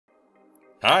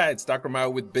Hi, it's Dr. Mao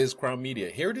with BizCrown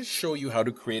Media, here to show you how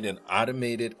to create an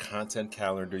automated content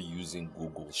calendar using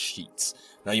Google Sheets.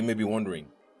 Now you may be wondering,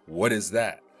 what is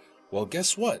that? Well,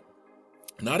 guess what?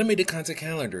 An automated content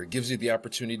calendar gives you the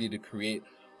opportunity to create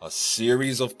a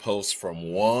series of posts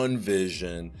from one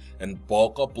vision and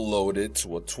bulk upload it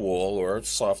to a tool or a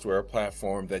software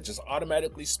platform that just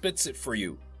automatically spits it for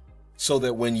you. So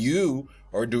that when you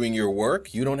are doing your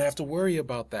work, you don't have to worry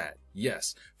about that.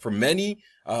 Yes, for many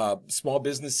small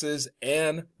businesses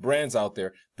and brands out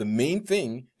there, the main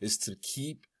thing is to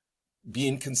keep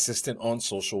being consistent on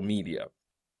social media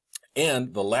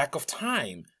and the lack of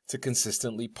time to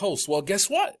consistently post. Well, guess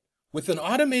what? With an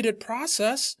automated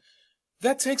process,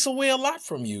 that takes away a lot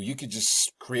from you. You could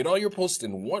just create all your posts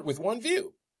with one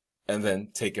view and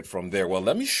then take it from there. Well,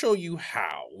 let me show you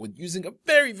how with using a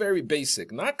very, very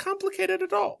basic, not complicated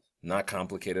at all. Not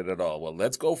complicated at all. Well,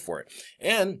 let's go for it.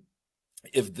 And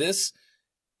if this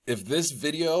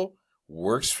video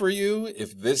works for you,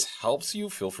 if this helps you,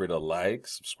 feel free to like,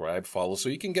 subscribe, follow, so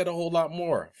you can get a whole lot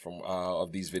more from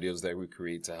of these videos that we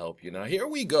create to help you. Now, here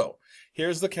we go.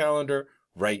 Here's the calendar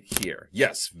right here.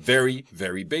 Yes, very,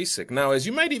 very basic. Now, as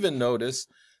you might even notice,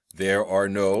 there are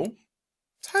no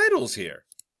titles here.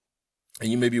 And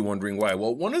you may be wondering why.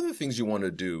 Well, one of the things you want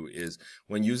to do is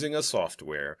when using a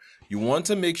software, you want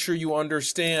to make sure you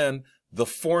understand the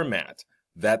format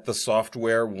that the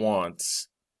software wants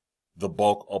the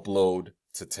bulk upload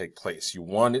to take place. You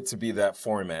want it to be that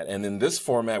format. And in this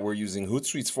format, we're using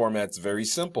Hootsuite's format. It's very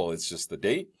simple. It's just the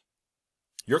date,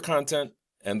 your content,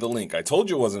 and the link. I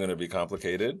told you it wasn't going to be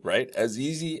complicated, right? As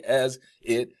easy as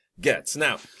it gets.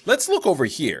 Now, let's look over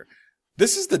here.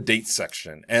 This is the date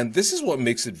section, and this is what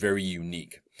makes it very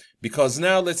unique. Because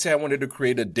now, let's say I wanted to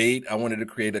create a date, I wanted to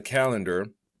create a calendar.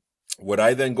 Would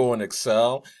I then go in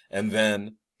Excel and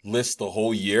then list the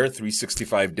whole year,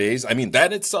 365 days? I mean,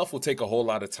 that itself will take a whole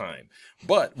lot of time.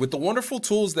 But with the wonderful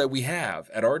tools that we have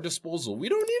at our disposal, we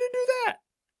don't need to do that.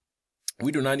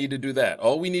 We do not need to do that.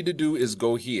 All we need to do is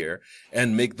go here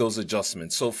and make those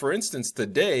adjustments. So for instance,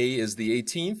 today is the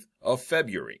 18th of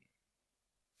February.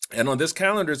 And on this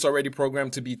calendar, it's already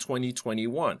programmed to be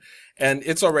 2021. And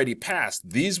it's already passed.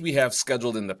 These we have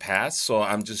scheduled in the past, so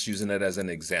I'm just using it as an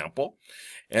example.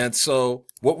 And so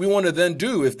what we want to then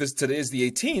do, if today is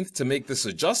the 18th, to make this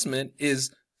adjustment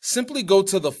is simply go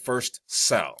to the first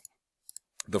cell.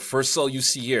 The first cell you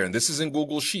see here, and this is in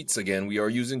Google Sheets again. We are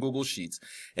using Google Sheets.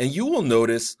 And you will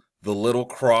notice the little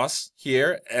cross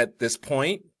here at this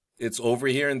point. It's over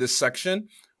here in this section.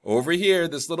 Over here,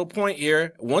 this little point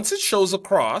here, once it shows a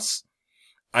cross,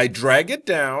 I drag it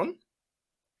down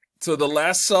to the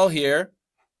last cell here,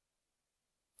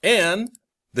 and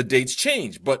the dates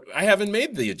change, but I haven't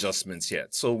made the adjustments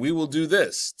yet. So we will do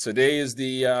this. Today is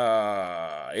the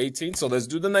 18th, so let's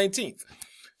do the 19th.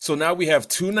 So now we have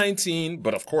 219,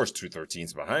 but of course 213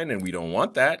 is behind, and we don't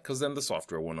want that because then the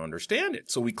software won't understand it.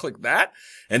 So we click that,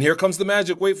 and here comes the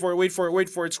magic. Wait for it, wait for it, wait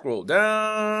for it. Scroll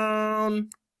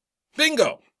down.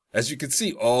 Bingo. As you can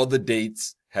see, all the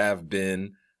dates have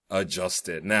been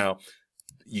adjusted. Now,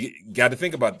 you got to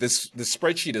think about this. The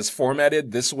spreadsheet is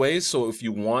formatted this way. So if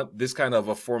you want this kind of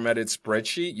a formatted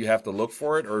spreadsheet, you have to look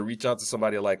for it or reach out to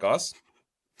somebody like us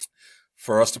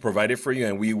for us to provide it for you,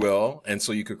 and we will. And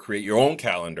so you could create your own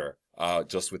calendar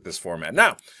just with this format.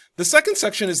 Now, the second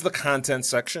section is the content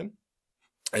section,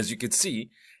 as you can see.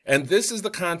 And this is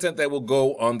the content that will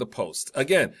go on the post.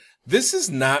 Again, this is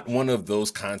not one of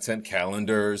those content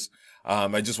calendars.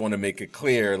 I just want to make it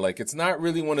clear, like, it's not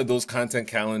really one of those content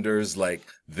calendars like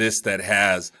this that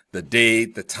has the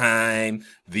date, the time,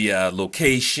 the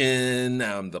location,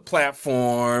 the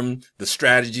platform, the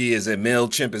strategy. Is it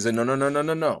MailChimp? Is it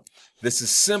no. This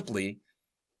is simply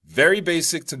very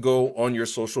basic to go on your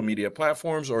social media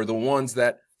platforms or the ones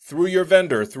that through your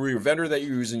vendor that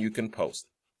you're using, you can post.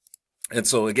 And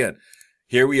so again,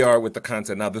 here we are with the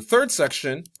content. Now, the third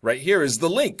section right here is the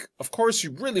link. Of course,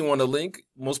 you really want a link,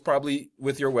 most probably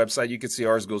with your website. You can see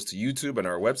ours goes to YouTube and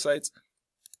our websites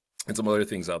and some other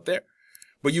things out there.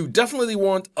 But you definitely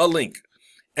want a link.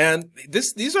 And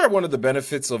these are one of the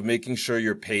benefits of making sure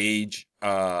your page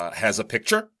has a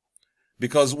picture.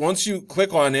 Because once you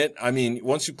click on it,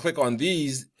 once you click on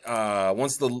these,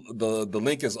 once the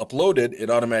link is uploaded, it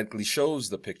automatically shows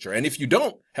the picture. And if you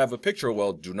don't have a picture,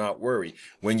 well, do not worry.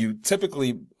 When you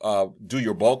typically do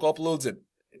your bulk uploads,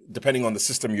 depending on the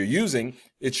system you're using,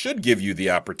 it should give you the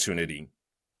opportunity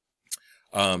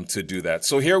to do that.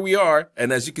 So here we are.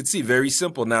 And as you can see, very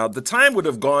simple. Now, the time would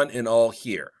have gone in all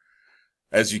here,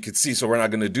 as you can see, so we're not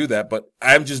going to do that, but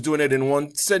I'm just doing it in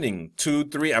one sitting, 2,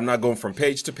 3. I'm not going from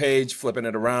page to page, flipping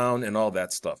it around and all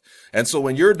that stuff. And so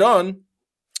when you're done,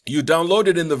 You download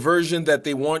it in the version that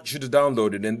they want you to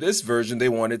download it. In this version, they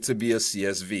want it to be a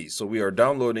CSV. So we are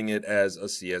downloading it as a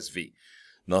CSV.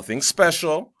 Nothing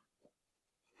special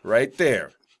right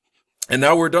there. And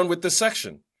now we're done with this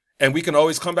section. And we can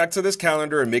always come back to this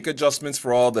calendar and make adjustments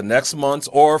for all the next months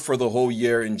or for the whole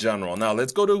year in general. Now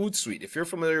let's go to Hootsuite. If you're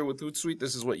familiar with Hootsuite,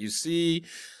 this is what you see.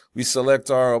 We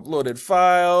select our uploaded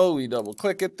file. We double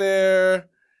click it there.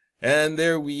 And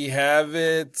there we have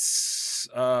it.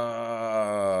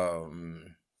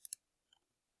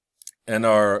 And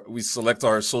we select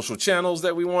our social channels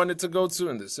that we wanted to go to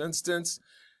in this instance.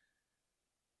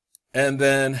 And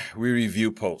then we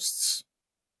review posts.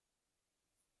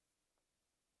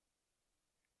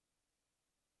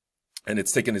 And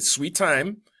it's taking its sweet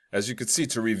time, as you can see,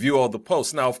 to review all the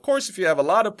posts. Now, of course, if you have a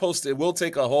lot of posts, it will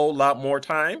take a whole lot more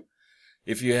time.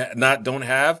 If you don't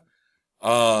have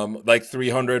like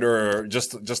 300 or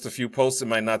just a few posts, it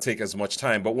might not take as much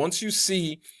time. But once you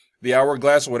see the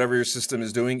hourglass or whatever your system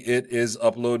is doing, it is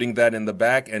uploading that in the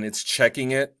back and it's checking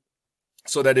it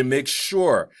so that it makes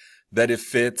sure that it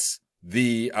fits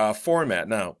the format.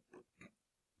 Now,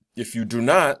 if you do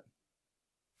not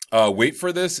wait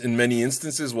for this, in many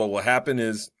instances, what will happen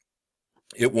is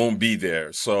it won't be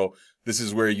there. So this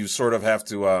is where you sort of have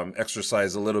to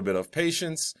exercise a little bit of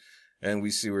patience. And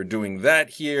we see we're doing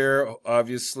that here.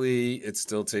 Obviously, it's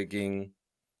still taking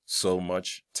so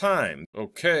much time.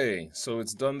 Okay, so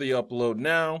it's done the upload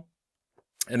now.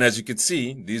 And as you can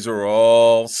see, these are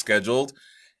all scheduled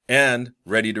and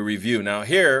ready to review. Now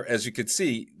here, as you can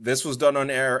see, this was done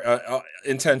on error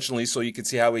intentionally, so you can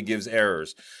see how it gives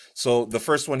errors. So the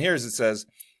first one here is it says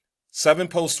 7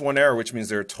 posts, 1 error, which means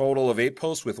there are a total of 8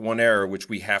 posts with 1 error, which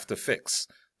we have to fix.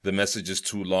 The message is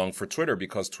too long for Twitter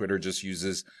because Twitter just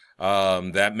uses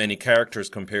that many characters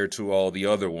compared to all the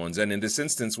other ones. And in this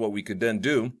instance, what we could then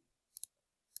do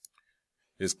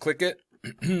is click it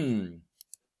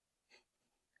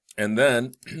and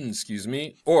then, excuse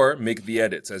me, or make the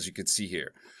edits, as you can see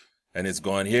here. And it's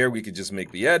gone here. We could just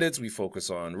make the edits. We focus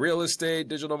on real estate,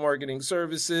 digital marketing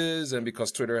services. And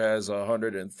because Twitter has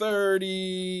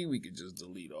 130, we could just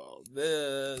delete all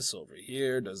this over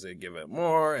here. Does it give it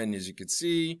more? And as you can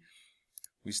see,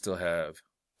 we still have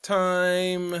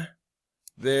time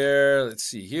there. Let's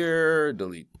see here.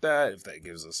 Delete that if that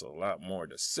gives us a lot more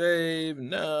to save.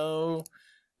 No.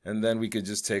 And then we could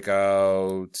just take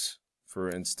out, for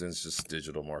instance, just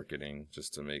digital marketing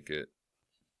just to make it.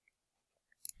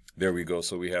 There we go.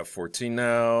 So we have 14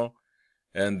 now.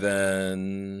 And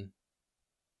then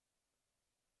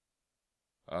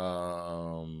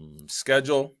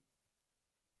schedule.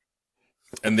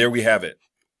 And there we have it.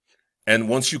 And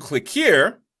once you click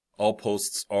here, all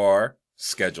posts are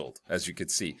scheduled, as you can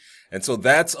see. And so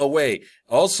that's a way.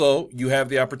 Also, you have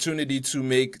the opportunity to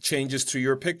make changes to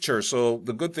your picture. So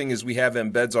the good thing is we have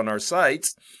embeds on our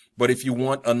sites. But if you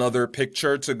want another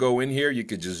picture to go in here, you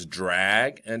could just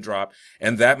drag and drop.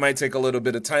 And that might take a little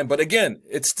bit of time. But again,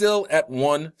 it's still at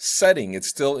one setting. It's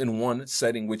still in one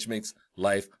setting, which makes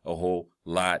life a whole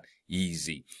lot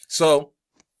easy. So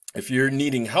if you're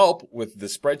needing help with the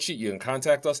spreadsheet, you can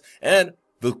contact us. And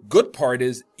the good part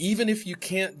is, even if you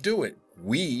can't do it,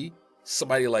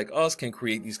 somebody like us, can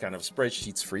create these kind of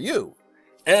spreadsheets for you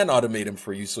and automate them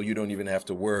for you so you don't even have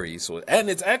to worry. And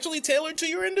it's actually tailored to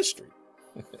your industry.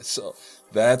 So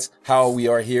that's how we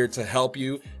are here to help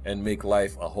you and make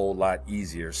life a whole lot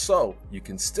easier so you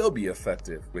can still be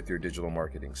effective with your digital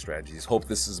marketing strategies. Hope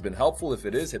this has been helpful. If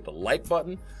it is, hit the like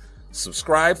button,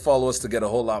 subscribe, follow us to get a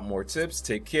whole lot more tips.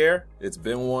 Take care. It's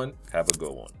been one. Have a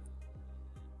good one.